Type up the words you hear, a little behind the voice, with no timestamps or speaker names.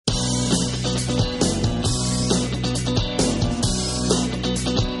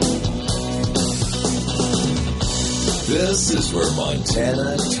This is where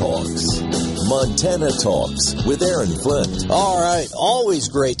Montana talks. Montana Talks with Aaron Flint. All right. Always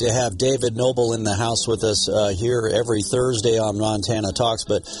great to have David Noble in the house with us here every Thursday on Montana Talks.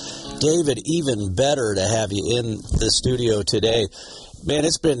 But, David, even better to have you in the studio today. Man,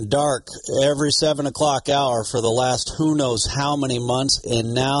 it's been dark every 7 o'clock hour for the last who knows how many months,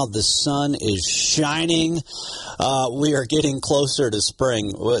 and now the sun is shining. We are getting closer to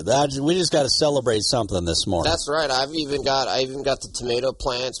spring. We just got to celebrate something this morning. That's right. I even got the tomato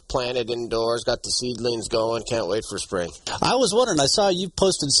plants planted indoors, got the seedlings going. Can't wait for spring. I was wondering, I saw you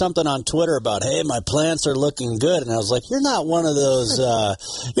posted something on Twitter about, hey, my plants are looking good, and I was like, you're not one of those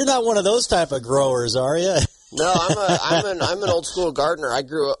type of growers, are you? No, I'm an old school gardener. I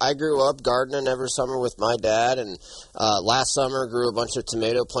grew up gardening every summer with my dad, and last summer grew a bunch of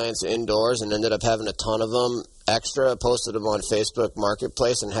tomato plants indoors and ended up having a ton of them extra. Posted them on Facebook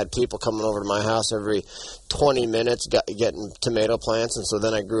Marketplace and had people coming over to my house every 20 minutes getting tomato plants. And so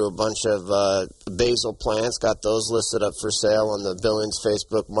then I grew a bunch of basil plants, got those listed up for sale on the Billings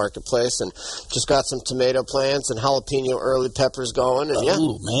Facebook Marketplace, and just got some tomato plants and jalapeno early peppers going. And yeah.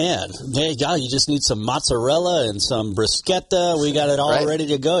 Oh, man. Hey, God, you just need some mozzarella and some bruschetta. We got it all ready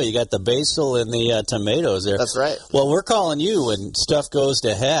to go. You got the basil and the tomatoes there. That's right. Well, we're calling you when stuff goes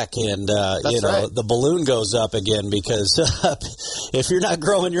to heck and, the balloon goes up again, because if you're not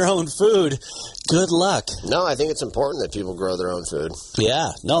growing your own food, good luck. No, I think it's important that people grow their own food.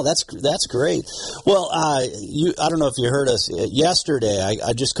 Yeah, no, that's great. Well, I don't know if you heard us yesterday.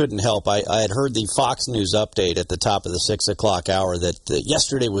 I just couldn't help. I had heard the Fox News update at the top of the 6 o'clock hour that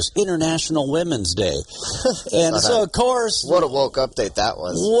yesterday was International Women's Day, and so of course, what a woke update that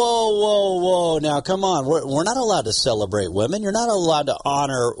was. Whoa! Now, come on, we're not allowed to celebrate women. You're not allowed to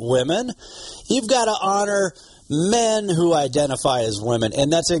honor women. You've got to honor men who identify as women,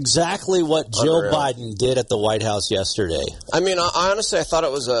 and that's exactly what Jill Biden did at the White House yesterday. I mean, honestly, I thought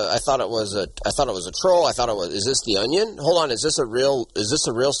it was a troll. I thought it was. Is this the Onion? Hold on, is this a real?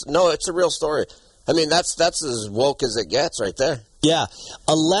 No, it's a real story. I mean, that's as woke as it gets, right there. Yeah,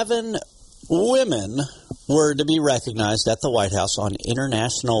 11 women were to be recognized at the White House on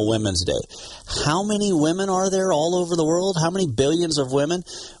International Women's Day. How many women are there all over the world? How many billions of women?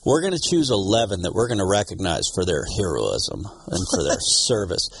 We're going to choose 11 that we're going to recognize for their heroism and for their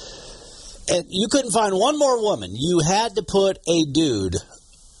service. And you couldn't find one more woman. You had to put a dude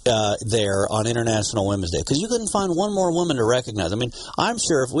there on International Women's Day, because you couldn't find one more woman to recognize. I mean, I'm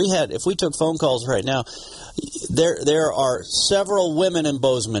sure if we took phone calls right now, there are several women in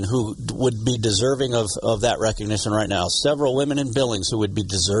Bozeman who would be deserving of that recognition right now. Several women in Billings who would be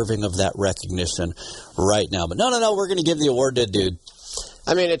deserving of that recognition right now. But no, we're going to give the award to a dude.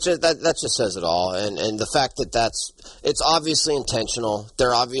 I mean, it just that just says it all, and the fact that it's obviously intentional.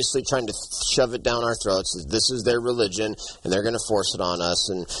 They're obviously trying to shove it down our throats. This is their religion, and they're going to force it on us.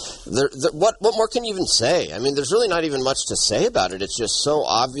 And what more can you even say? I mean, there's really not even much to say about it. It's just so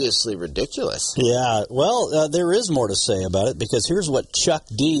obviously ridiculous. Yeah, well, there is more to say about it, because here's what Chuck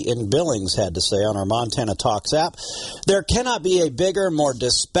D. in Billings had to say on our Montana Talks app. There cannot be a bigger, more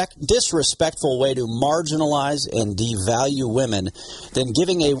disrespectful way to marginalize and devalue women than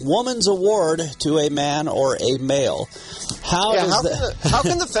giving a woman's award to a man or a male. How can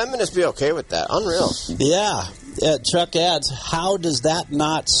the feminists be okay with that? Unreal. Yeah. Chuck adds, how does that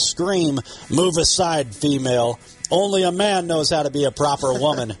not scream, move aside, female? Only a man knows how to be a proper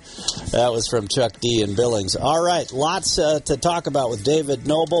woman. That was from Chuck D. in Billings. All right, lots to talk about with David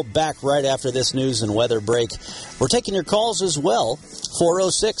Noble. Back right after this news and weather break. We're taking your calls as well,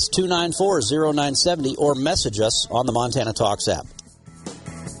 406-294-0970, or message us on the Montana Talks app.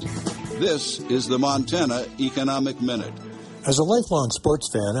 This is the Montana Economic Minute. As a lifelong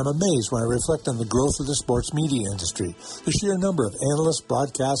sports fan, I'm amazed when I reflect on the growth of the sports media industry. The sheer number of analysts,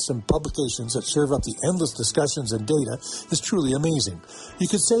 broadcasts, and publications that serve up the endless discussions and data is truly amazing. You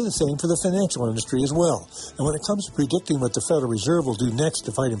could say the same for the financial industry as well. And when it comes to predicting what the Federal Reserve will do next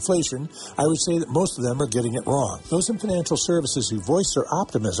to fight inflation, I would say that most of them are getting it wrong. Those in financial services who voice their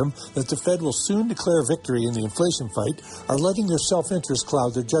optimism that the Fed will soon declare victory in the inflation fight are letting their self-interest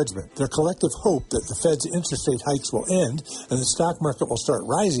cloud their judgment. Their collective hope that the Fed's interest rate hikes will end and the stock market will start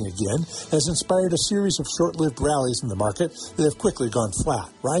rising again has inspired a series of short-lived rallies in the market that have quickly gone flat.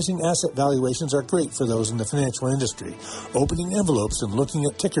 Rising asset valuations are great for those in the financial industry. Opening envelopes and looking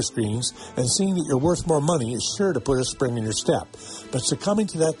at ticker screens and seeing that you're worth more money is sure to put a spring in your step. But succumbing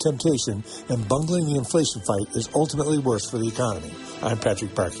to that temptation and bungling the inflation fight is ultimately worse for the economy. I'm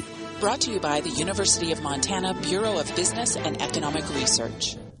Patrick Parkey. Brought to you by the University of Montana Bureau of Business and Economic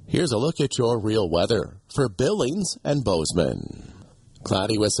Research. Here's a look at your real weather for Billings and Bozeman.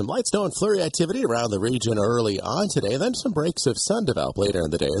 Cloudy with some light snow and flurry activity around the region early on today, then some breaks of sun develop later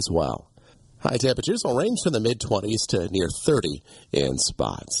in the day as well. High temperatures will range from the mid-20s to near 30 in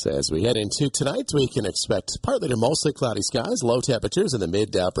spots. As we head into tonight, we can expect partly to mostly cloudy skies, low temperatures in the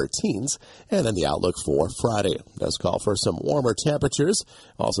mid to upper teens, and then the outlook for Friday does call for some warmer temperatures.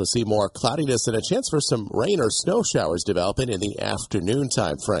 Also see more cloudiness and a chance for some rain or snow showers developing in the afternoon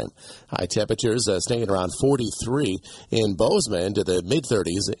time frame. High temperatures staying around 43 in Bozeman to the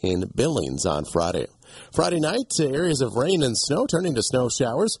mid-30s in Billings on Friday. Friday night, areas of rain and snow turning to snow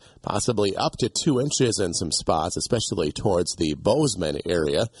showers, possibly up to 2 inches in some spots, especially towards the Bozeman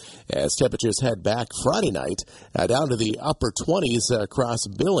area, as temperatures head back Friday night down to the upper 20s across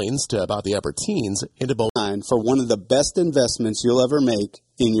Billings to about the upper teens into Bozeman. For one of the best investments you'll ever make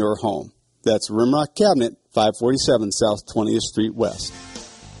in your home. That's Rimrock Cabinet, 547 South 20th Street West.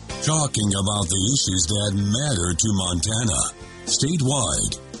 Talking about the issues that matter to Montana.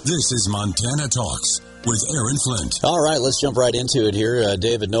 Statewide, this is Montana Talks with Aaron Flint. All right, let's jump right into it here.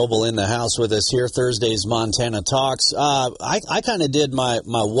 David Noble in the house with us here. Thursday's Montana Talks. I kind of did my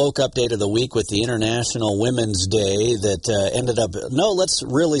woke update of the week with the International Women's Day that ended up, let's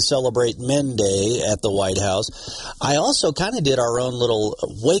really celebrate Men Day at the White House. I also kind of did our own little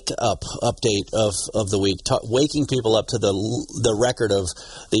wake up update of the week, waking people up to the record of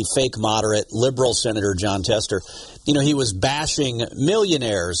the fake moderate liberal Senator Jon Tester. You know, he was bashing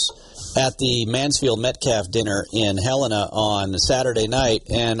millionaires at the Mansfield-Metcalf dinner in Helena on Saturday night,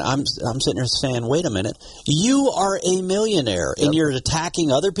 and I'm sitting there saying, wait a minute, you are a millionaire, and you're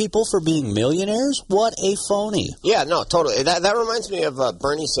attacking other people for being millionaires? What a phony. Yeah, no, totally. That reminds me of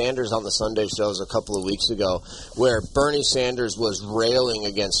Bernie Sanders on the Sunday shows a couple of weeks ago, where Bernie Sanders was railing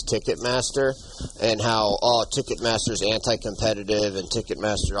against Ticketmaster and how, Ticketmaster's anti-competitive and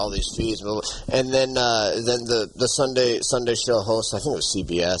Ticketmaster, all these fees. And then the Sunday show host, I think it was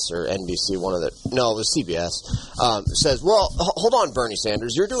CBS or NBC, it was CBS, says, well, hold on, Bernie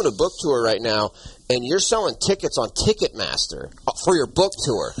Sanders, you're doing a book tour right now, and you're selling tickets on Ticketmaster for your book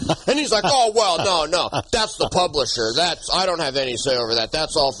tour. And he's like, oh, well, no, that's the publisher. I don't have any say over that.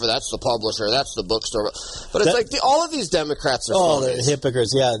 That's the publisher. That's the bookstore. But it's all of these Democrats are phonies. They're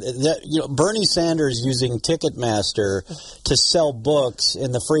hypocrites, yeah. Bernie Sanders using Ticketmaster to sell books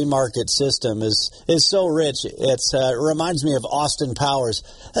in the free market system is so rich. It reminds me of Austin Powers.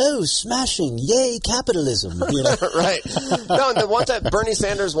 Oh, smashing, yay, capitalism. You know? Right. No, and the one time, Bernie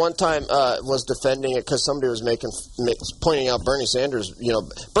Sanders one time was defending it because somebody was pointing out Bernie Sanders.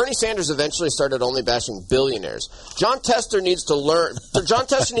 Bernie Sanders eventually started only bashing billionaires. Jon Tester needs to learn. Jon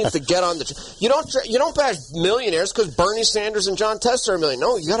Tester needs to get on the. You don't bash millionaires because Bernie Sanders and Jon Tester are millionaires.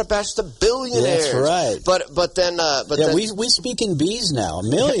 No, you got to bash the billionaires. That's right. But then we speak in B's now.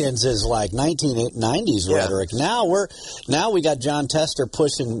 Millions is like 1990s rhetoric. Now we got Jon Tester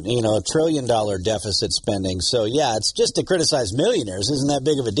pushing $1 trillion deficit spending. So yeah, it's just to criticize millionaires isn't that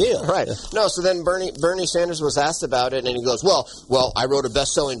big of a deal. Right. No. So then Bernie Sanders was asked about it, and he goes, "Well, I wrote a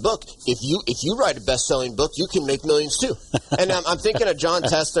best-selling book. If you write a best-selling book, you can make millions too." And I'm thinking of Jon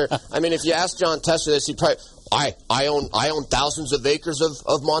Tester. I mean, if you ask Jon Tester this, he'd probably, I own thousands of acres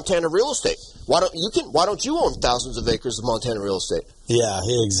of Montana real estate. Why don't you own thousands of acres of Montana real estate? Yeah,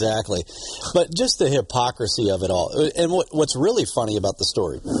 exactly. But just the hypocrisy of it all. And what's really funny about the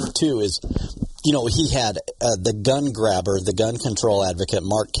story, too, is, he had the gun grabber, the gun control advocate,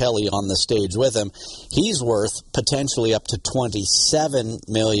 Mark Kelly, on the stage with him. He's worth potentially up to $27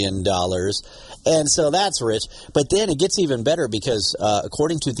 million. And so that's rich. But then it gets even better because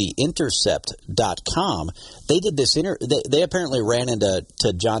according to the Intercept.com, they did this they apparently ran into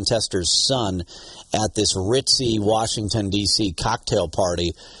Jon Tester's son at this ritzy Washington, D.C. cocktail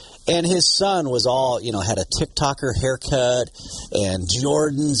party. And his son was all, had a TikToker haircut and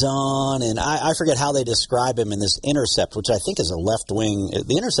Jordans on. And I forget how they describe him in this Intercept, which I think is a left-wing.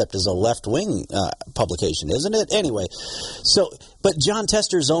 The Intercept is a left-wing publication, isn't it? Anyway, but Jon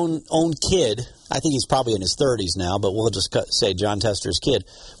Tester's own kid, I think he's probably in his 30s now, but we'll just say Jon Tester's kid,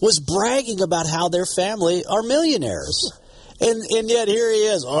 was bragging about how their family are millionaires. And yet here he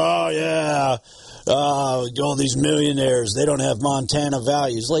is. Oh, yeah. All these millionaires, they don't have Montana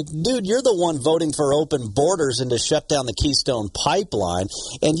values. Like, dude, you're the one voting for open borders and to shut down the Keystone Pipeline.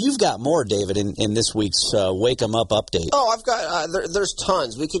 And you've got more, David, in this week's Wake 'em Up update. Oh, I've got there's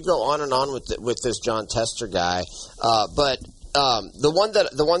tons. We could go on and on with this Jon Tester guy. But the one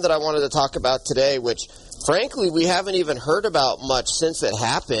that I wanted to talk about today, which frankly we haven't even heard about much since it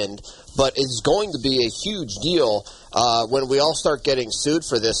happened, but is going to be a huge deal when we all start getting sued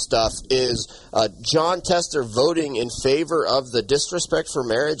for this stuff, is Jon Tester voting in favor of the Disrespect for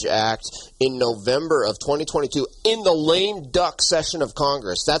Marriage Act in November of 2022 in the lame duck session of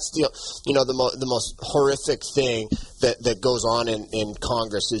Congress. That's the most horrific thing that goes on in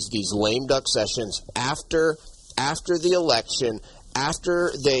Congress is these lame duck sessions after the election,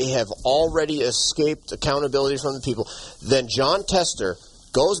 after they have already escaped accountability from the people. Then Jon Tester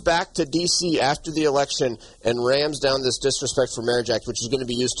goes back to D.C. after the election and rams down this Disrespect for Marriage Act, which is going to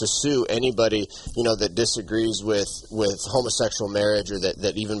be used to sue anybody, that disagrees with homosexual marriage or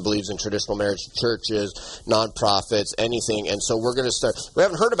that even believes in traditional marriage, churches, nonprofits, anything. And so we're going to start – we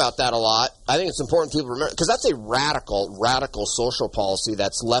haven't heard about that a lot. I think it's important people remember, because that's a radical social policy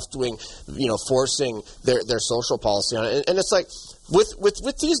that's left-wing, forcing their social policy on it. And it's like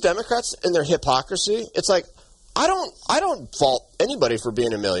with these Democrats and their hypocrisy, it's like – I don't fault anybody for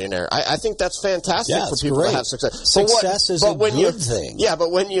being a millionaire. I think that's fantastic for people to have success. Success is a good thing. Yeah,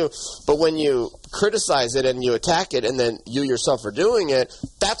 but when you criticize it and you attack it, and then you yourself are doing it,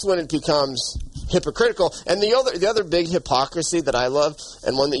 that's when it becomes hypocritical. And the other big hypocrisy that I love,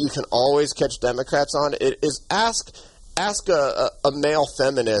 and one that you can always catch Democrats on, is ask a male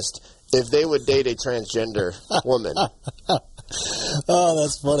feminist if they would date a transgender woman. Oh,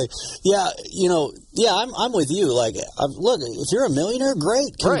 that's funny. Yeah, I'm with you. Like, look, if you're a millionaire,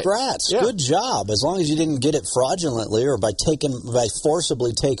 great, congrats, good job. As long as you didn't get it fraudulently or by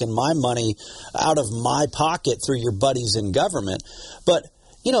forcibly taking my money out of my pocket through your buddies in government. But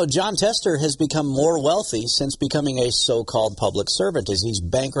Jon Tester has become more wealthy since becoming a so-called public servant as he's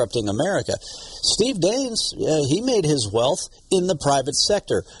bankrupting America. Steve Daines, he made his wealth in the private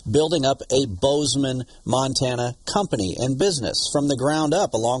sector, building up a Bozeman, Montana company and business from the ground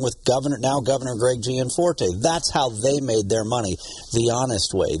up, along with Governor Greg Gianforte. That's how they made their money, the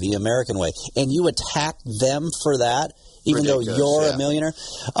honest way, the American way. And you attack them for that, even though you're a millionaire?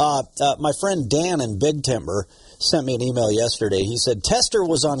 My friend Dan in Big Timber sent me an email yesterday. He said Tester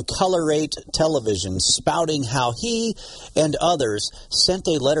was on Color 8 television spouting how he and others sent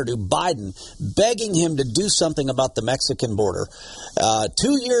a letter to Biden begging him to do something about the Mexican border.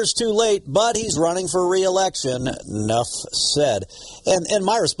 2 years too late, but he's running for re-election. Enough said. And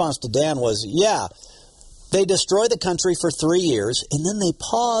my response to Dan was, they destroy the country for 3 years, and then they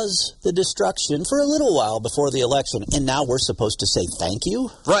pause the destruction for a little while before the election, and now we're supposed to say thank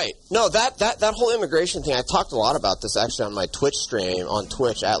you? Right. No, that whole immigration thing, I talked a lot about this actually on my Twitch stream, on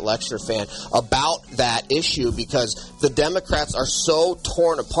Twitch, at LectureFan, about that issue, because the Democrats are so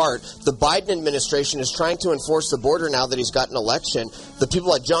torn apart. The Biden administration is trying to enforce the border now that he's got an election. The people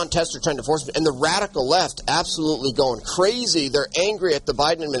like Jon Tester trying to enforce it, and the radical left absolutely going crazy. They're angry at the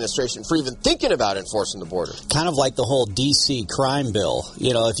Biden administration for even thinking about enforcing the border. Kind of like the whole D.C. crime bill.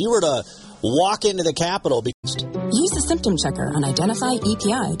 If you were to walk into the Capitol... Use the symptom checker on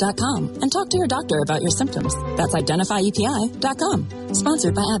identifyepi.com and talk to your doctor about your symptoms. That's identifyepi.com.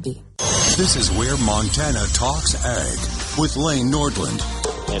 Sponsored by AbbVie. This is Where Montana Talks Ag with Lane Nordland.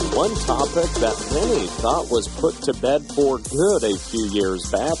 And one topic that many thought was put to bed for good a few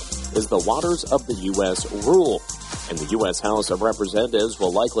years back is the Waters of the U.S. rule. And the U.S. House of Representatives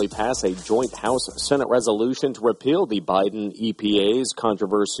will likely pass a joint House-Senate resolution to repeal the Biden EPA's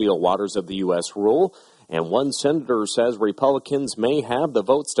controversial Waters of the U.S. rule. And one senator says Republicans may have the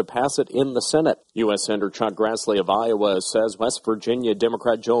votes to pass it in the Senate. U.S. Senator Chuck Grassley of Iowa says West Virginia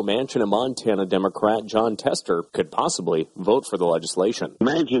Democrat Joe Manchin and Montana Democrat Jon Tester could possibly vote for the legislation.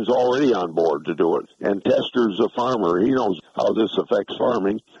 Manchin's already on board to do it, and Tester's a farmer. He knows how this affects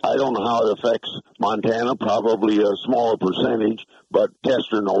farming. I don't know how it affects Montana, probably a smaller percentage, but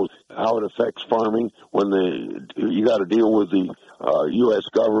Tester knows how it affects farming when you got to deal with the U.S.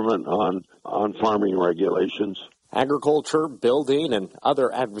 government on farming regulations. Agriculture, building, and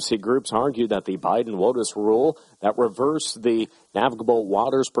other advocacy groups argue that the Biden-WOTUS rule that reversed the Navigable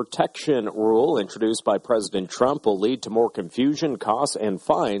Waters Protection Rule introduced by President Trump will lead to more confusion, costs, and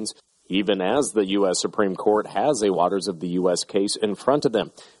fines, even as the U.S. Supreme Court has a Waters of the U.S. case in front of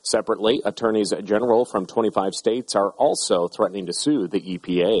them. Separately, attorneys general from 25 states are also threatening to sue the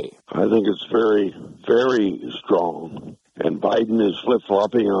EPA. I think it's very, very strong. And Biden is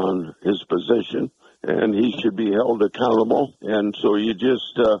flip-flopping on his position, and he should be held accountable. And so you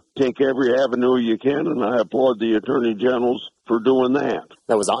just take every avenue you can, and I applaud the attorney generals for doing that.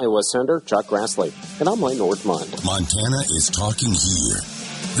 That was Iowa Senator Chuck Grassley. And I'm Lane Nordmund. Montana is talking here.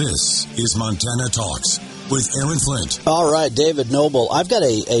 This is Montana Talks with Aaron Flint. All right, David Noble. I've got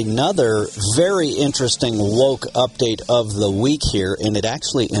another very interesting woke update of the week here, and it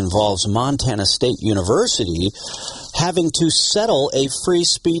actually involves Montana State University having to settle a free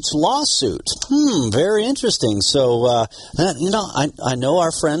speech lawsuit. Very interesting. So, I know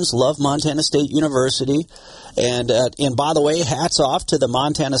our friends love Montana State University. And by the way, hats off to the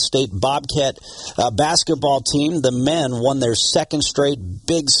Montana State Bobcat basketball team. The men won their second straight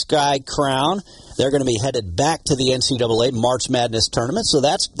Big Sky crown. They're going to be headed back to the NCAA March Madness tournament, so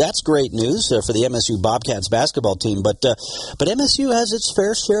that's great news for the MSU Bobcats basketball team. But MSU has its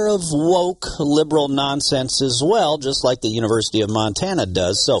fair share of woke liberal nonsense as well, just like the University of Montana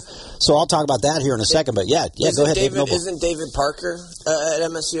does. So I'll talk about that here in a second. But yeah, go ahead. Isn't David Parker at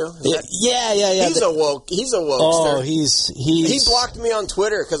MSU? Yeah. He's a woke. Oh, he blocked me on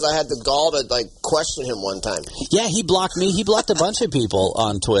Twitter because I had the gall to question him one time. Yeah, he blocked me. He blocked a bunch of people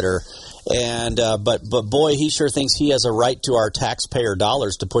on Twitter. And but boy, he sure thinks he has a right to our taxpayer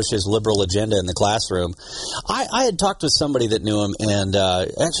dollars to push his liberal agenda in the classroom. I had talked with somebody that knew him, and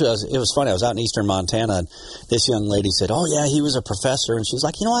actually it was funny. I was out in eastern Montana, and this young lady said, "Oh yeah, he was a professor," and she's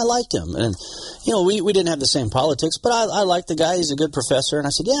like, "I liked him." And we didn't have the same politics, but I liked the guy. He's a good professor. And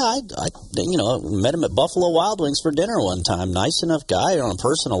I said, "Yeah, I met him at Buffalo Wild Wings for dinner one time. Nice enough guy on a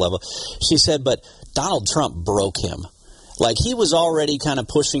personal level." She said, "But Donald Trump broke him." Like, he was already kind of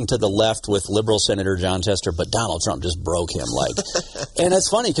pushing to the left with liberal Senator John Chester, but Donald Trump just broke him. And it's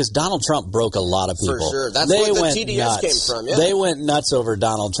funny because Donald Trump broke a lot of people. For sure. That's where the TDS came from, yeah. They went nuts over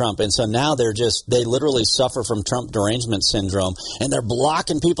Donald Trump. And so now they literally suffer from Trump derangement syndrome. And they're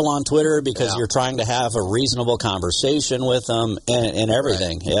blocking people on Twitter because you're trying to have a reasonable conversation with them and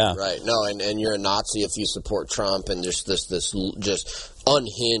everything. Right. Yeah. Right. No, and you're a Nazi if you support Trump, and there's this just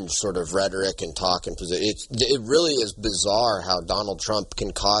unhinged sort of rhetoric and talk and position. It really is bizarre how Donald Trump can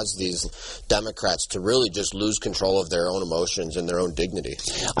cause these Democrats to really just lose control of their own emotions and their own dignity.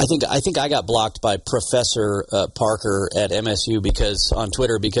 I think I got blocked by Professor Parker at MSU on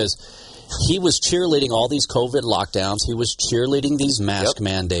Twitter because he was cheerleading all these COVID lockdowns. He was cheerleading these mask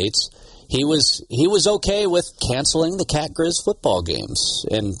mandates. He was okay with canceling the Cat Grizz football games,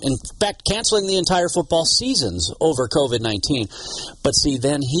 and in fact canceling the entire football seasons over COVID-19. But see,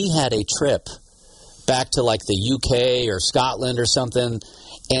 then he had a trip back to the UK or Scotland or something,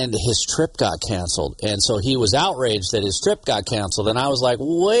 and his trip got canceled. And so he was outraged that his trip got canceled. And I was like,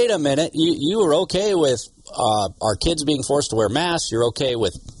 wait a minute, you were okay with our kids being forced to wear masks? You're okay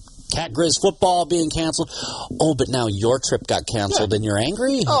with Cat Grizz football being canceled? Oh, but now your trip got canceled and you're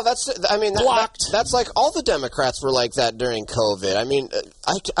angry? Oh, blocked. That's like all the Democrats were like that during COVID. I mean,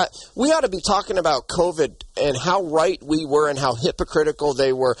 we ought to be talking about COVID and how right we were and how hypocritical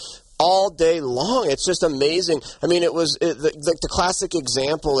they were all day long. It's just amazing. I mean, the classic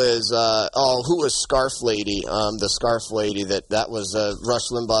example is, who was Scarf Lady? The Scarf Lady, that was Rush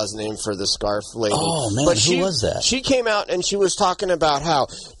Limbaugh's name for the Scarf Lady. Oh, man, who was that? She came out and she was talking about how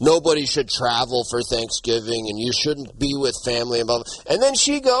nobody should travel for Thanksgiving and you shouldn't be with family and blah, blah. And then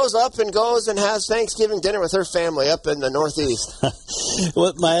she goes and has Thanksgiving dinner with her family up in the Northeast.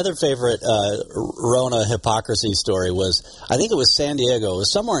 Well, my other favorite Rona hypocrisy story was, I think it was San Diego. It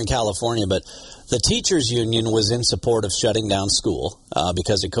was somewhere in California, but the teachers union was in support of shutting down school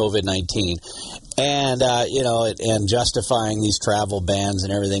because of COVID-19, and justifying these travel bans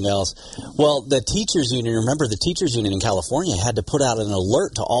and everything else. Well, the teachers union in California had to put out an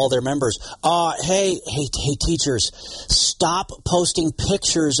alert to all their members. Hey, teachers, stop posting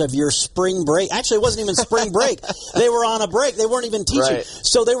pictures of your spring break. Actually, it wasn't even spring break. They were on a break. They weren't even teaching. Right.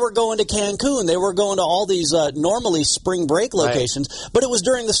 So they were going to Cancun. They were going to all these normally spring break locations, but it was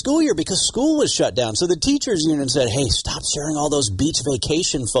during the school year because school was shut down. So the teachers union said, hey, stop sharing all those beach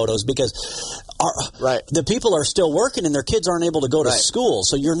vacation photos because the people are still working and their kids aren't able to go to school.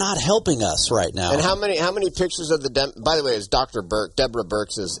 So you're not helping us right now. And how many pictures of by the way, it's Dr. Burke. Deborah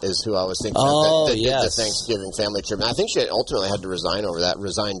Burks is who I was thinking of. The Thanksgiving family trip. And I think she ultimately had to resign over that,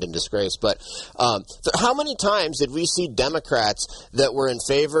 resigned in disgrace. But how many times did we see Democrats that were in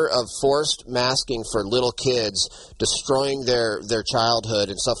favor of forced masking for little kids destroying their childhood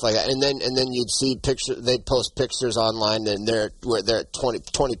and stuff like that? And then you'd see pictures. They'd post pictures online, and they're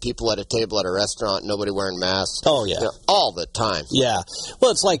 20 people at a table at a restaurant, nobody wearing masks. Oh yeah, all the time. Yeah.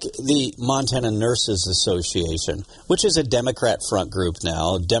 Well, it's like the Montana Nurses Association, which is a Democrat front group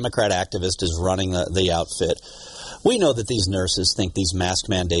now. A Democrat activist is running the outfit. We know that these nurses think these mask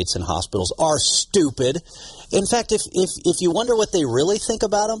mandates in hospitals are stupid. In fact, if you wonder what they really think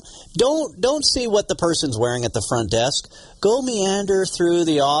about them, don't see what the person's wearing at the front desk. Go meander through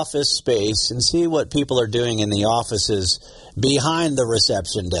the office space and see what people are doing in the offices behind the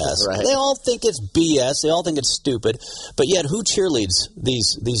reception desk. Right. They all think it's BS. They all think it's stupid. But yet, who cheerleads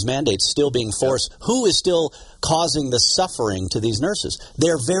these mandates still being forced? Yep. Who is still causing the suffering to these nurses.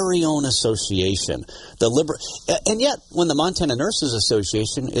 Their very own association. And yet, when the Montana Nurses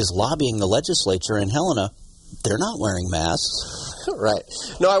Association is lobbying the legislature in Helena, they're not wearing masks. Right.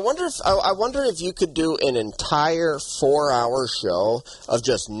 No, I wonder if you could do an entire 4-hour show of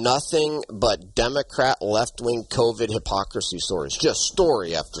just nothing but Democrat left-wing COVID hypocrisy stories. Just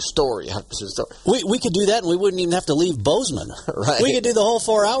story after story after story. We could do that, and we wouldn't even have to leave Bozeman. Right. We could do the whole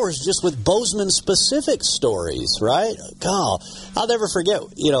 4 hours just with Bozeman-specific stories, right? God, I'll never forget,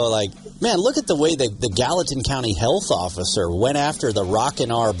 man, look at the way the Gallatin County health officer went after the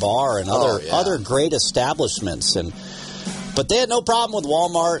Rockin' R Bar and other great establishments. But they had no problem with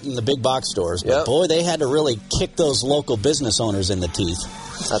Walmart and the big box stores. But boy, they had to really kick those local business owners in the teeth.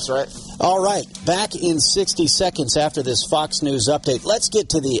 That's right. All right, back in 60 seconds after this Fox News update, let's get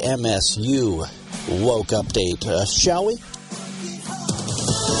to the MSU woke update, shall we?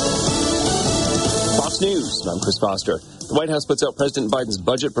 Fox News, I'm Chris Foster. The White House puts out President Biden's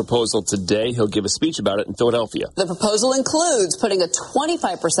budget proposal today. He'll give a speech about it in Philadelphia. The proposal includes putting a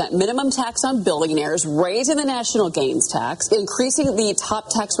 25% minimum tax on billionaires, raising the national gains tax, increasing the top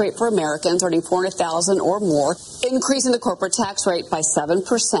tax rate for Americans earning $400,000 or more, increasing the corporate tax rate by 7%.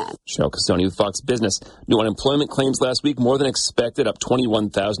 Cheryl Castoni with Fox Business. New unemployment claims last week more than expected, up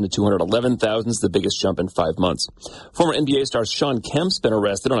 21,000 to 211,000, is the biggest jump in 5 months. Former NBA star Shawn Kemp's been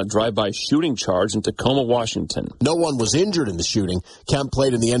arrested on a drive-by shooting charge in Tacoma, Washington. No one was injured in the shooting. Kemp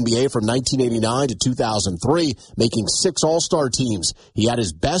played in the NBA from 1989 to 2003, making 6 All-Star teams. He had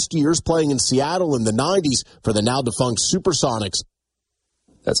his best years playing in Seattle in the 90s for the now-defunct Supersonics.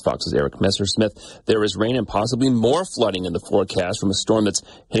 That's Fox's Eric Messersmith. There is rain and possibly more flooding in the forecast from a storm that's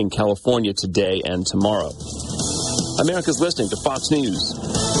hitting California today and tomorrow. America's listening to Fox News.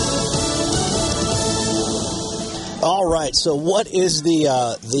 All right, so what is the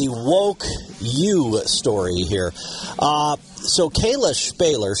woke you story here? So Kayla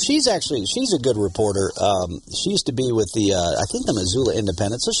Spaler, she's a good reporter. She used to be with I think the Missoula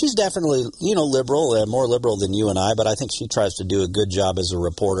Independent, so she's definitely, liberal, more liberal than you and I, but I think she tries to do a good job as a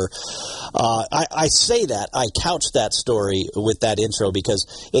reporter. I say that, I couch that story with that intro because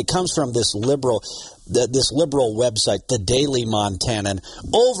it comes from this liberal website, The Daily Montanan.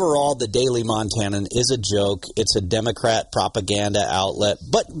 Overall, The Daily Montanan is a joke. It's a Democrat propaganda outlet.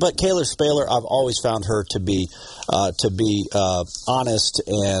 But Kayla Spaler, I've always found her to be honest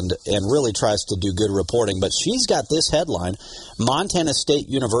and really tries to do good reporting. But she's got this headline: Montana State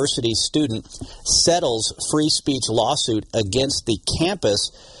University student settles free speech lawsuit against the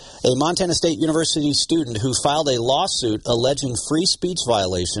campus. A Montana State University student who filed a lawsuit alleging free speech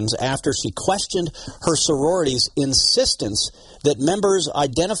violations after she questioned her sorority's insistence that members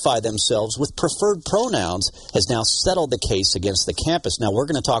identify themselves with preferred pronouns has now settled the case against the campus. Now, we're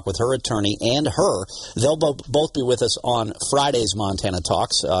going to talk with her attorney and her. They'll both be with us on Friday's Montana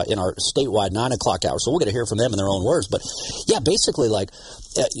Talks in our statewide 9 o'clock hour, so we'll get to hear from them in their own words. But, yeah, basically,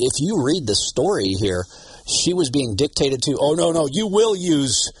 if you read the story here, she was being dictated to, no, you will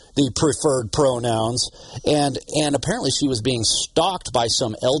use the preferred pronouns. And apparently she was being stalked by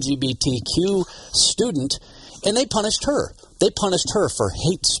some LGBTQ student, and they punished her. They punished her for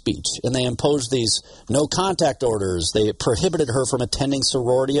hate speech, and they imposed these no-contact orders. They prohibited her from attending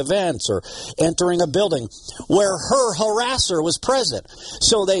sorority events or entering a building where her harasser was present.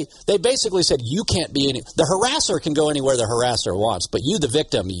 So they basically said, you can't be the harasser can go anywhere the harasser wants, but you, the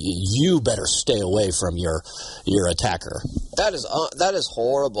victim, you better stay away from your attacker. That is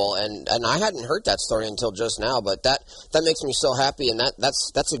horrible, and I hadn't heard that story until just now, but that makes me so happy, and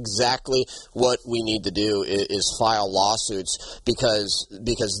that's exactly what we need to do is file lawsuits. Because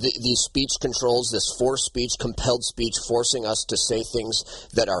these speech controls, this forced speech, compelled speech, forcing us to say things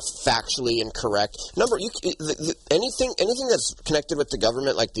that are factually incorrect. Anything that's connected with the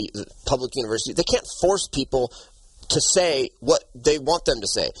government, like the public university, they can't force people to say what they want them to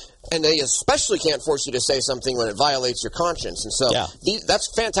say. And they especially can't force you to say something when it violates your conscience. And so that's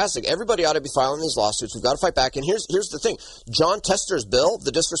fantastic. Everybody ought to be filing these lawsuits. We've got to fight back. And here's the thing. John Tester's bill,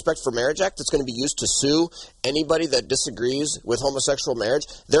 the Disrespect for Marriage Act, that's going to be used to sue anybody that disagrees with homosexual marriage.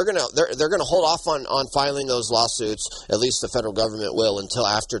 They're going to hold off on filing those lawsuits. At least the federal government will until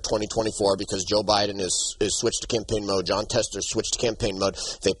after 2024 because Joe Biden is switched to campaign mode. John Tester switched to campaign mode.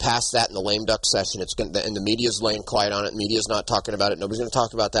 They passed that in the lame duck session. And the media's laying quiet on it. The media's not talking about it. Nobody's going to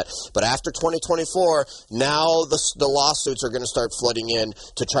talk about that. But after 2024, now the lawsuits are going to start flooding in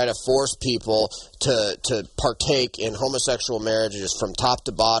to try to force people to partake in homosexual marriages from top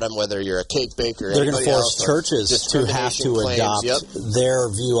to bottom, whether you're a cake baker or they're going to force else, churches to have to adopt their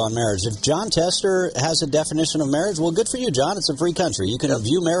view on marriage. If John Tester has a definition of marriage, well, good for you, John. It's a free country. You can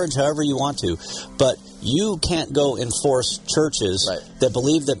view marriage however you want to. But you can't go enforce churches that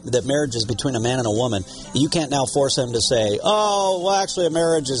believe that marriage is between a man and a woman. You can't now force them to say, oh, well, actually, a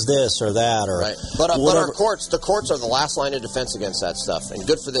marriage is this or that. Or But our courts, the courts are the last line of defense against that stuff. And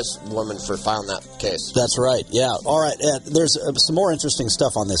good for this woman for filing that case. That's right, yeah. All right, there's some more interesting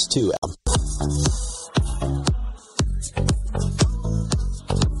stuff on this, too.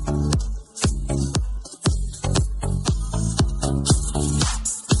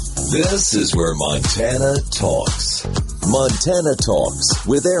 This is where Montana talks. Montana Talks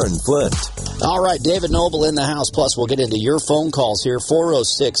with Aaron Flint. All right, David Noble in the house. Plus, we'll get into your phone calls here,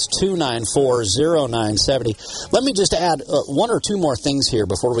 406-294-0970. Let me just add one or two more things here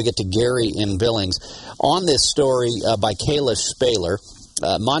before we get to Gary in Billings. On this story by Kayla Spaler,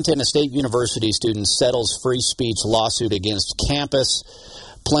 Montana State University student settles free speech lawsuit against campus.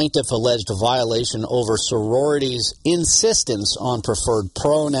 Plaintiff alleged a violation over sororities' insistence on preferred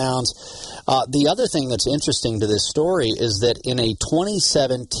pronouns. The other thing that's interesting to this story is that in a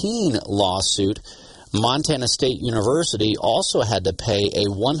 2017 lawsuit, Montana State University also had to pay a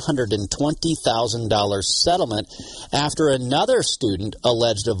 $120,000 settlement after another student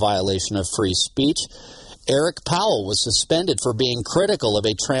alleged a violation of free speech. Eric Powell was suspended for being critical of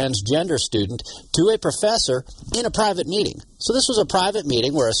a transgender student to a professor in a private meeting. So this was a private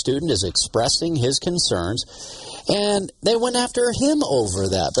meeting where a student is expressing his concerns, and they went after him over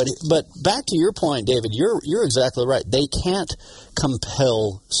that. But back to your point, David, you're exactly right. They can't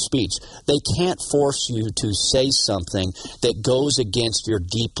compel speech. They can't force you to say something that goes against your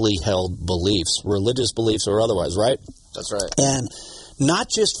deeply held beliefs, religious beliefs or otherwise, right? That's right. And not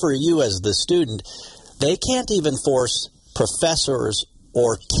just for you as the student, they can't even force professors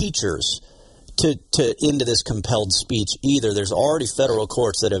or teachers to into this compelled speech either. There's already federal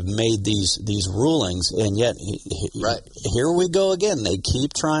courts that have made these rulings, and yet here we go again. They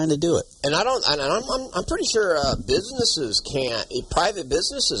keep trying to do it. And I'm pretty sure businesses can't. Private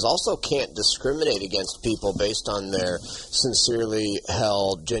businesses also can't discriminate against people based on their sincerely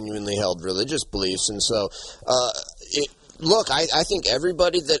held, genuinely held religious beliefs, and so. Look, I think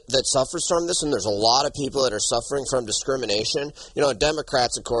everybody that suffers from this, and there's a lot of people that are suffering from discrimination. You know,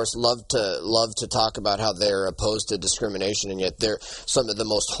 Democrats, of course, love to talk about how they're opposed to discrimination, and yet some of the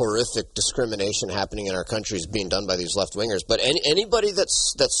most horrific discrimination happening in our country is being done by these left-wingers. But anybody that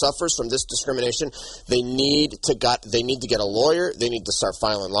suffers from this discrimination, they need to get a lawyer. They need to start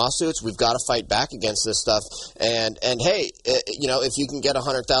filing lawsuits. We've got to fight back against this stuff. And hey, you know, if you can get a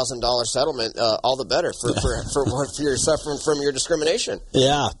 $100,000 settlement, all the better for your suffering from your discrimination.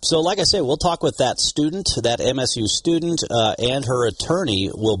 Yeah. So like I say, we'll talk with that student, that MSU student, and her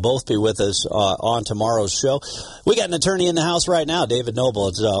attorney will both be with us on tomorrow's show. We got an attorney in the house right now, David Noble.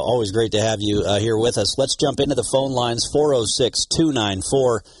 It's always great to have you here with us. Let's jump into the phone lines,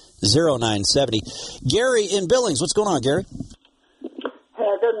 406-294-0970. Gary in Billings. What's going on, Gary?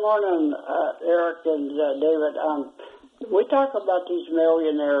 Hey, good morning, Eric and David. We talk about these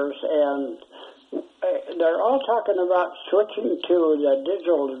millionaires, and they're all talking about switching to the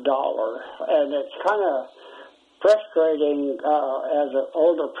digital dollar, and it's kind of frustrating as an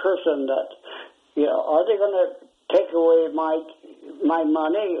older person that, you know, are they going to take away my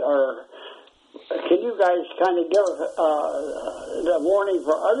money, or can you guys kind of give the warning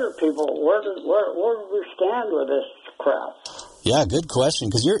for other people? Where do we stand with this crap? Yeah, good question,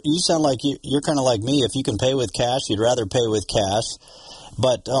 because you sound like you're kind of like me. If you can pay with cash, you'd rather pay with cash.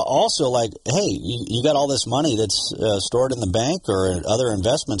 But also, like, hey, you got all this money that's stored in the bank or in other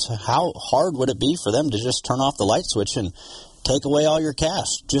investments. How hard would it be for them to just turn off the light switch and take away all your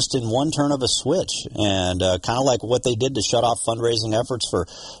cash just in one turn of a switch? And kind of like what they did to shut off fundraising efforts for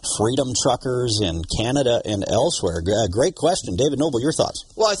Freedom Truckers in Canada and elsewhere. Great question. David Noble, your thoughts?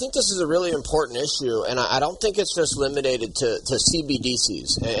 Well, I think this is a really important issue, and I don't think it's just limited to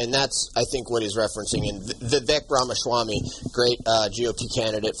CBDCs, and that's, I think, what he's referencing. And Vivek Ramaswamy, great GOP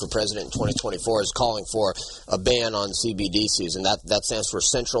candidate for president in 2024, is calling for a ban on CBDCs, and that stands for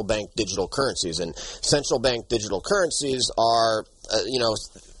central bank digital currencies. And central bank digital currencies are,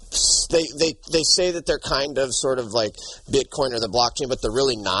 they say that they're kind of sort of like Bitcoin or the blockchain, but they're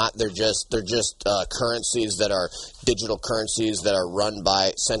really not. They're just currencies that are digital currencies that are run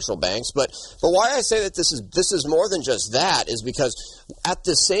by central banks. But why I say that this is more than just that is because at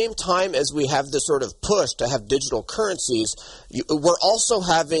the same time as we have this sort of push to have digital currencies, we're also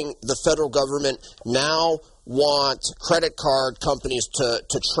having the federal government now want credit card companies to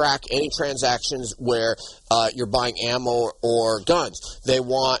track any transactions where you're buying ammo or guns. They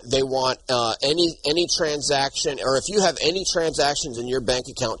want any transaction, or if you have any transactions in your bank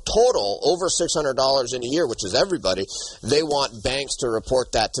account total over $600 in a year, which is everybody, they want banks to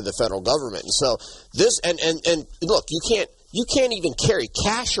report that to the federal government. And so this and look, you can't even carry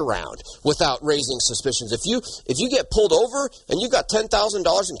cash around without raising suspicions. If you get pulled over and you got $10,000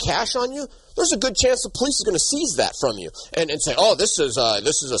 in cash on you, there's a good chance the police is going to seize that from you and say, oh, this is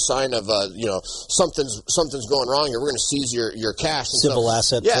a sign of something's going wrong here. We're going to seize your cash. And civil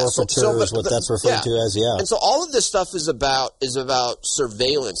asset forfeiture is what that's referred to as. Yeah. And so all of this stuff is about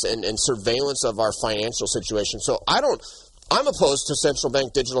surveillance and surveillance of our financial situation. So I'm opposed to central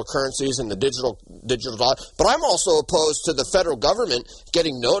bank digital currencies and the digital dollar, but I'm also opposed to the federal government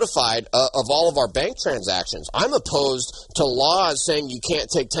getting notified of all of our bank transactions. I'm opposed to laws saying you can't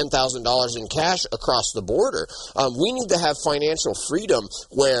take $10,000 in cash across the border. We need to have financial freedom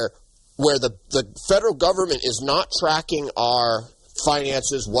where the federal government is not tracking our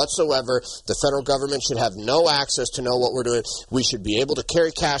finances whatsoever. The federal government should have no access to know what we're doing. We should be able to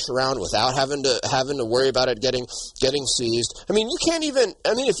carry cash around without having to worry about it getting seized. I mean,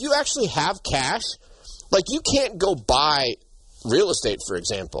 if you actually have cash, like you can't go buy real estate, for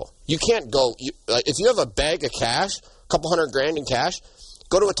example. You can't go if you have a bag of cash, a couple $100,000 in cash,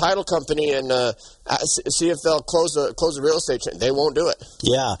 go to a title company and see if they'll close a real estate chain. They won't do it.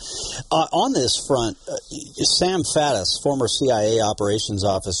 Yeah. On this front, Sam Faddis, former CIA operations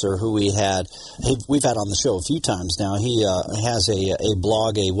officer who we've had on the show a few times now, he has a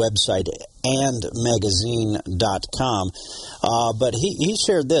blog, a website, andmagazine.com. But he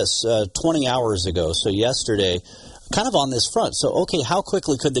shared this 20 hours ago, so yesterday, kind of on this front. So, okay, how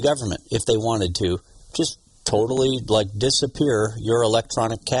quickly could the government, if they wanted to, just totally disappear your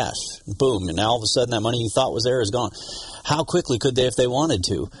electronic cash? Boom. And now all of a sudden that money you thought was there is gone. How quickly could they if they wanted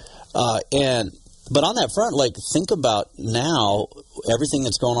to? But on that front, think about now everything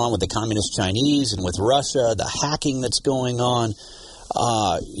that's going on with the communist Chinese and with Russia, the hacking that's going on,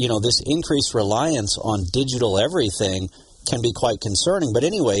 this increased reliance on digital everything can be quite concerning. But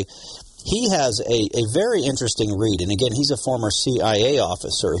anyway, he has a very interesting read, and again, he's a former CIA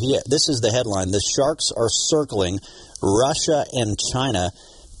officer. This is the headline: "The sharks are circling. Russia and China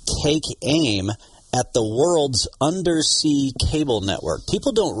take aim at the world's undersea cable network."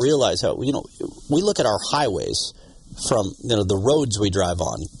 People don't realize how we look at our highways from the roads we drive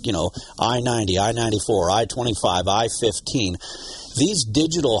on. I-90, I-94, I-25, I-15. These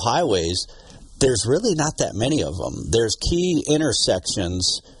digital highways, there's really not that many of them. There's key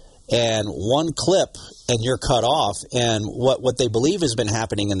intersections. And one clip, and you're cut off. And what they believe has been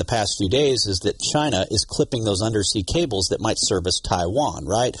happening in the past few days is that China is clipping those undersea cables that might service Taiwan,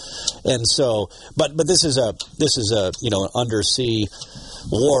 right? And so, but this is an undersea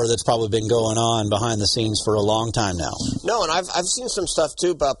war that's probably been going on behind the scenes for a long time now. No, and I've seen some stuff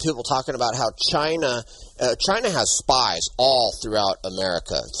too about people talking about how China has spies all throughout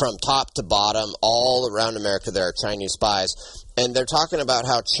America, from top to bottom, all around America. There are Chinese spies. And they're talking about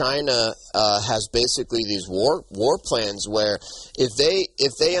how China has basically these war plans where if they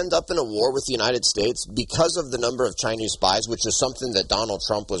end up in a war with the United States, because of the number of Chinese spies, which is something that Donald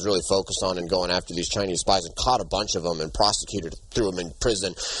Trump was really focused on in going after these Chinese spies and caught a bunch of them and prosecuted, threw them in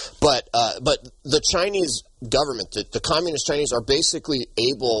prison. But the Chinese government, the communist Chinese, are basically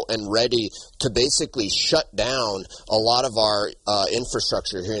able and ready to basically shut down a lot of our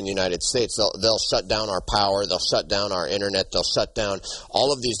infrastructure here in the United States. They'll shut down our power, they'll shut down our internet, they'll shut down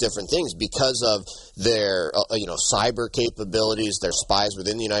all of these different things because of their cyber capabilities, their spies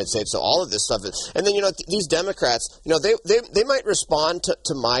within the United States. So all of this stuff is, and then these Democrats, they might respond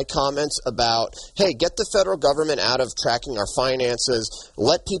to my comments about, hey, get the federal government out of tracking our finances,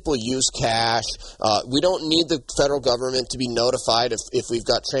 let people use cash. We don't need the federal government to be notified if we've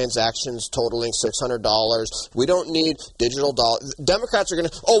got transactions totaling $600. We don't need digital dollars. Democrats are going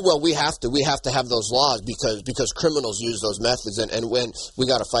to, we have to have those laws because criminals use those methods, and when we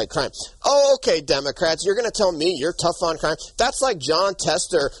got to fight crime. Oh, okay, Democrats, you're going to tell me you're tough on crime? That's like John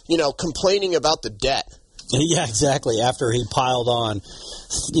Tester, complaining about the debt. Yeah, exactly. After he piled on,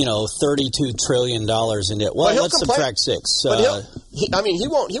 $32 trillion in debt. Well, let's subtract 6. But he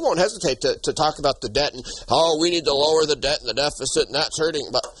won't hesitate to talk about the debt and we need to lower the debt and the deficit and that's hurting.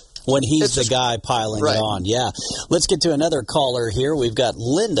 But when he's the guy piling it on, yeah. Let's get to another caller here. We've got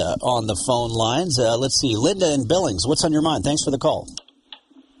Linda on the phone lines. Let's see, Linda in Billings. What's on your mind? Thanks for the call.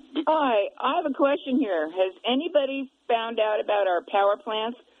 Hi, I have a question here. Has anybody found out about our power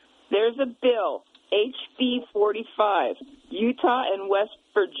plants? There's a bill, HB 45. Utah and West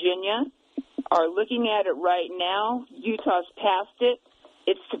Virginia are looking at it right now. Utah's passed it.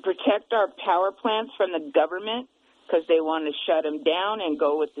 It's to protect our power plants from the government because they want to shut them down and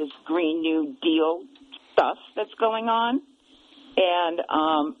go with this Green New Deal stuff that's going on. And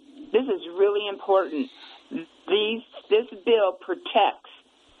this is really important. This bill protects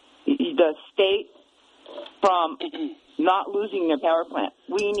the state from not losing their power plant.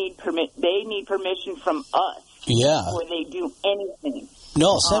 They need permission from us before they do anything.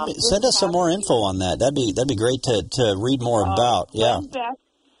 No, send us some more info on that. That'd be great to read more about. Yeah.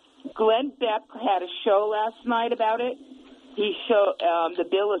 Glenn Beck had a show last night about it. He showed the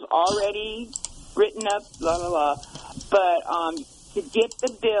bill is already written up, blah blah blah. But to get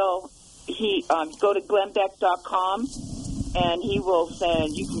the bill, he go to glennbeck.com. And he will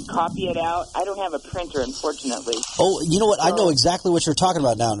send, you can copy it out. I don't have a printer, unfortunately. Oh, you know what? I know exactly what you're talking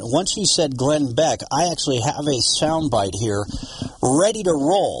about now. Once you said Glenn Beck, I actually have a soundbite here ready to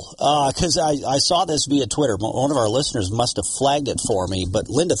roll because I saw this via Twitter. One of our listeners must have flagged it for me. But,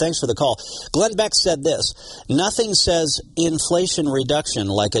 Linda, thanks for the call. Glenn Beck said this: nothing says inflation reduction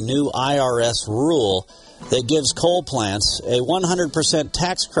like a new IRS rule that gives coal plants a 100%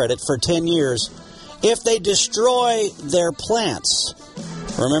 tax credit for 10 years if they destroy their plants.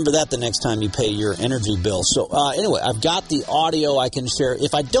 Remember that the next time you pay your energy bill. So anyway, I've got the audio I can share.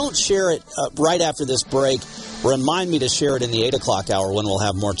 If I don't share it right after this break, remind me to share it in the 8 o'clock hour when we'll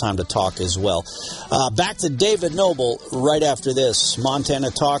have more time to talk as well. Back to David Noble right after this. Montana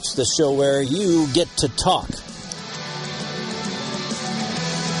Talks, the show where you get to talk.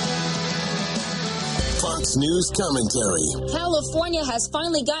 Fox News commentary. California has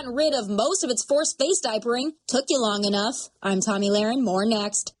finally gotten rid of most of its forced face diapering. Took you long enough. I'm Tommy Lahren. More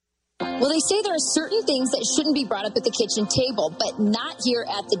next. Well, they say there are certain things that shouldn't be brought up at the kitchen table, but not here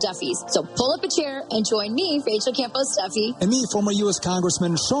at the Duffys. So pull up a chair and join me, Rachel Campos Duffy. And me, former U.S.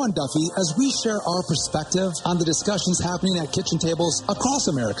 Congressman Sean Duffy, as we share our perspective on the discussions happening at kitchen tables across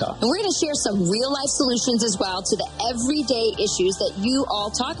America. And we're going to share some real-life solutions as well to the everyday issues that you all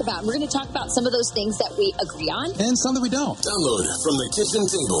talk about. And we're going to talk about some of those things that we agree on. And some that we don't. Download from the kitchen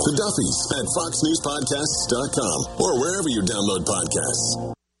table, the Duffys at foxnewspodcasts.com or wherever you download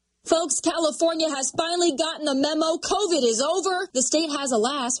podcasts. Folks, California has finally gotten the memo. COVID is over. The state has,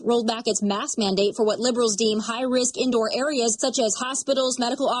 alas, rolled back its mask mandate for what liberals deem high-risk indoor areas such as hospitals,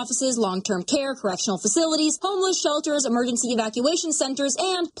 medical offices, long-term care, correctional facilities, homeless shelters, emergency evacuation centers,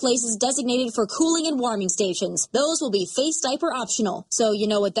 and places designated for cooling and warming stations. Those will be face diaper optional. So you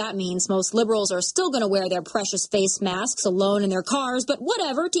know what that means. Most liberals are still going to wear their precious face masks alone in their cars, but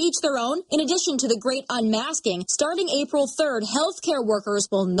whatever, to each their own. In addition to the great unmasking, starting April 3rd, healthcare workers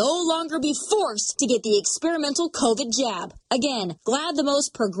will no longer be forced to get the experimental COVID jab. Again, glad the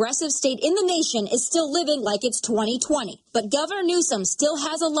most progressive state in the nation is still living like it's 2020. But Governor Newsom still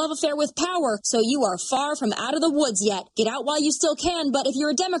has a love affair with power, so you are far from out of the woods yet. Get out while you still can, but if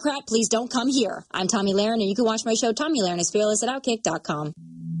you're a Democrat, please don't come here. I'm Tommy Lahren, and you can watch my show, Tommy Lahren is Fearless at Outkick.com.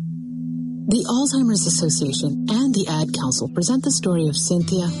 The Alzheimer's Association and the Ad Council present the story of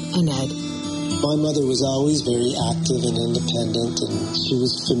Cynthia and Ed. My mother was always very active and independent, and she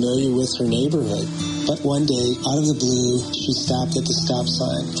was familiar with her neighborhood. But one day, out of the blue, she stopped at the stop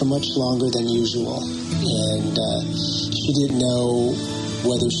sign for much longer than usual. And she didn't know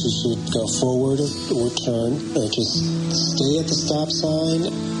whether she should go forward or turn or just stay at the stop sign.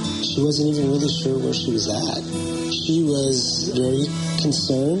 She wasn't even really sure where she was at. She was very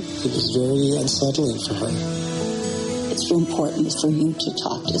concerned. It was very unsettling for her. It's so important for you to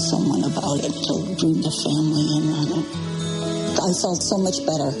talk to someone about it, to bring the family in on it. I felt so much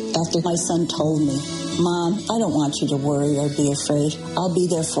better after my son told me, Mom, I don't want you to worry or be afraid. I'll be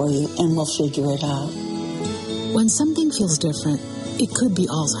there for you, and we'll figure it out. When something feels different, it could be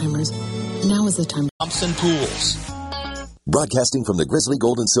Alzheimer's. Now is the time. Thompson Pools. Broadcasting from the Grizzly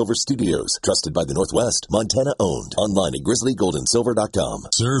Gold and Silver Studios. Trusted by the Northwest. Montana owned. Online at grizzlygoldandsilver.com.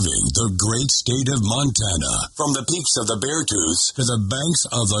 Serving the great state of Montana. From the peaks of the Beartooth to the banks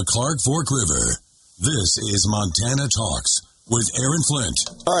of the Clark Fork River. This is Montana Talks with Aaron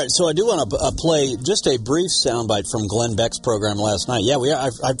Flint. All right, so I do want to play just a brief soundbite from Glenn Beck's program last night. Yeah,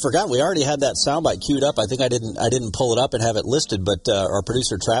 I forgot we already had that soundbite queued up. I think I didn't pull it up and have it listed, but our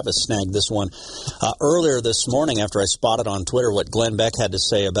producer Travis snagged this one earlier this morning after I spotted on Twitter what Glenn Beck had to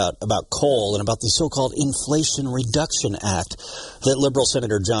say about coal and about the so-called Inflation Reduction Act that Liberal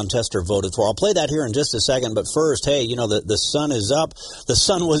Senator Jon Tester voted for. I'll play that here in just a second, but first, hey, you know, the sun is up. The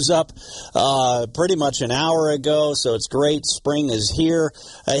sun was up pretty much an hour ago, so it's great. Spring is here.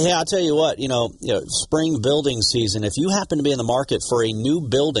 Hey, I'll tell you what, you know, spring building season, if you happen to be in the market for a new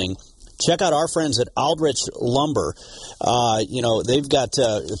building, check out our friends at Aldrich Lumber. They've got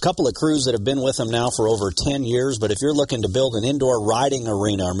a couple of crews that have been with them now for over 10 years, but if you're looking to build an indoor riding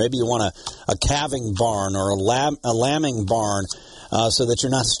arena, or maybe you want a calving barn or a lambing barn, so that you're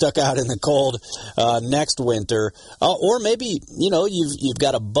not stuck out in the cold next winter. Or maybe, you've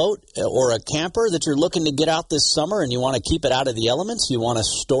got a boat or a camper that you're looking to get out this summer and you want to keep it out of the elements. You want to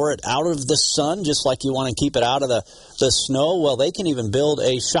store it out of the sun just like you want to keep it out of the snow. Well, they can even build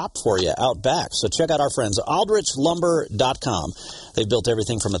a shop for you out back. So check out our friends, aldrichlumber.com. They've built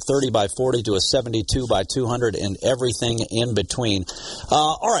everything from a 30 by 40 to a 72 by 200 and everything in between.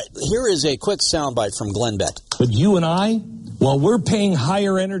 All right, here is a quick soundbite from Glenn Beck. But you and I, while we're paying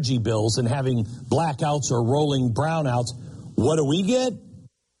higher energy bills and having blackouts or rolling brownouts, what do we get?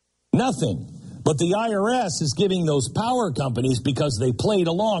 Nothing. But the IRS is giving those power companies, because they played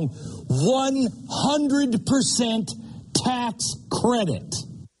along, 100% tax credit.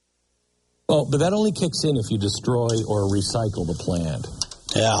 Oh, but that only kicks in if you destroy or recycle the plant.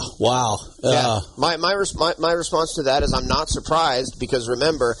 Yeah, wow. My response to that is I'm not surprised, because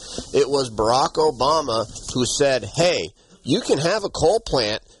remember, it was Barack Obama who said, hey, you can have a coal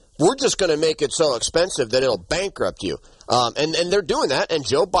plant. We're just going to make it so expensive that it'll bankrupt you. And they're doing that. And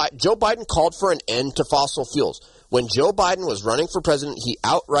Joe Biden called for an end to fossil fuels. When Joe Biden was running for president, he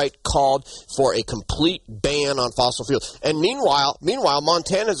outright called for a complete ban on fossil fuels. And meanwhile,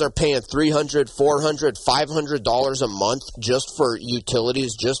 Montanans are paying $300, $400, $500 a month just for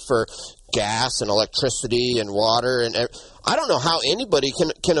utilities, just for gas and electricity and water. And I don't know how anybody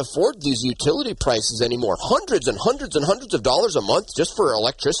can afford these utility prices anymore. Hundreds and hundreds and hundreds of dollars a month just for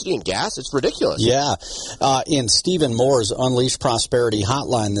electricity and gas. It's ridiculous. Yeah. In Stephen Moore's Unleash Prosperity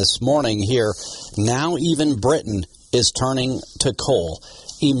hotline this morning here, now even Britain is turning to coal.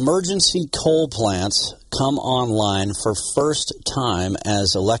 Emergency coal plants come online for first time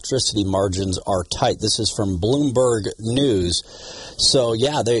as electricity margins are tight. This is from Bloomberg News. So,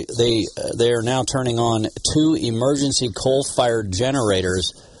 yeah, they are now turning on 2 emergency coal-fired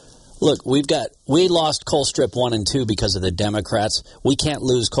generators. Look, we lost Colstrip 1 and 2 because of the Democrats. We can't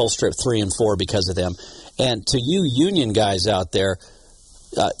lose Colstrip 3 and 4 because of them. And to you union guys out there,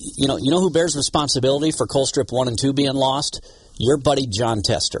 you know who bears responsibility for Colstrip 1 and 2 being lost? Your buddy John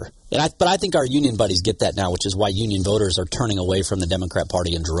Tester. But I think our union buddies get that now, which is why union voters are turning away from the Democrat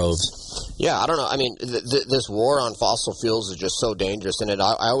Party in droves. Yeah, I don't know. I mean, this war on fossil fuels is just so dangerous, and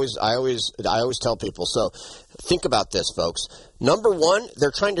I always tell people. So, think about this, folks. Number one,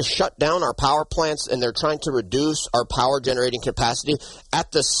 they're trying to shut down our power plants, and they're trying to reduce our power generating capacity.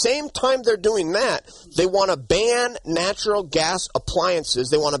 At the same time they're doing that, they want to ban natural gas appliances.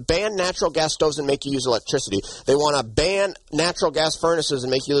 They want to ban natural gas stoves and make you use electricity. They want to ban natural gas furnaces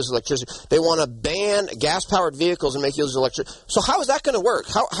and make you use electricity. They want to ban gas-powered vehicles and make you use electricity. So how is that going to work?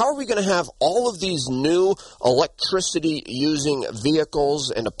 How are we going to have all of these new electricity-using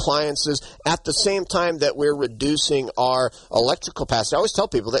vehicles and appliances at the same time that we're reducing our electrical capacity? I always tell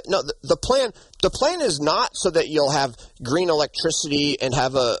people that the plan is not so that you'll have green electricity and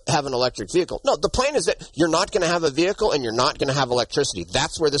have an electric vehicle. No, the plan is that you're not going to have a vehicle and you're not going to have electricity.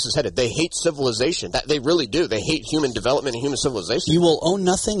 That's where this is headed. They hate civilization. They really do. They hate human development and human civilization. You will own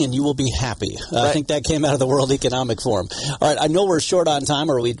nothing and you will be happy. Right. I think that came out of the World Economic Forum. All right, I know we're short on time,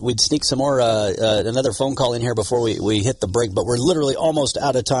 or we'd sneak some more another phone call in here before we hit the break, but we're literally almost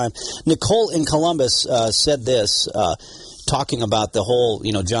out of time. Nicole in Columbus said this. Talking about the whole,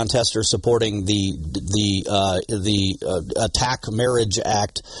 John Tester supporting the Attack Marriage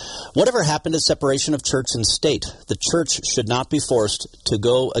Act. Whatever happened to separation of church and state? The church should not be forced to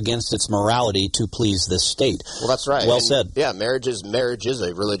go against its morality to please the state. Well, that's right. Well said. Yeah, marriage is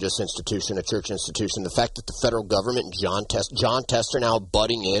a religious institution, a church institution. The fact that the federal government and John Tester now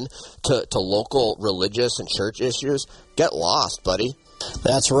butting in to local religious and church issues, get lost, buddy.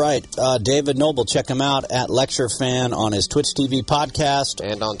 That's right. David Noble, check him out at Lecture Fan on his Twitch TV podcast.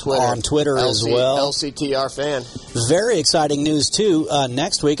 And on Twitter. On Twitter as well. LCTR Fan. Very exciting news, too.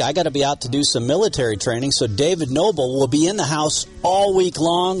 Next week, I got to be out to do some military training, so David Noble will be in the house all week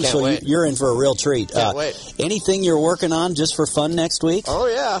long. Can't wait. You're in for a real treat. Can't wait. Anything you're working on just for fun next week? Oh,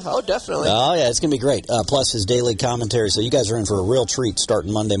 yeah. Oh, definitely. Oh, yeah. It's going to be great. Plus his daily commentary. So you guys are in for a real treat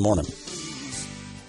starting Monday morning.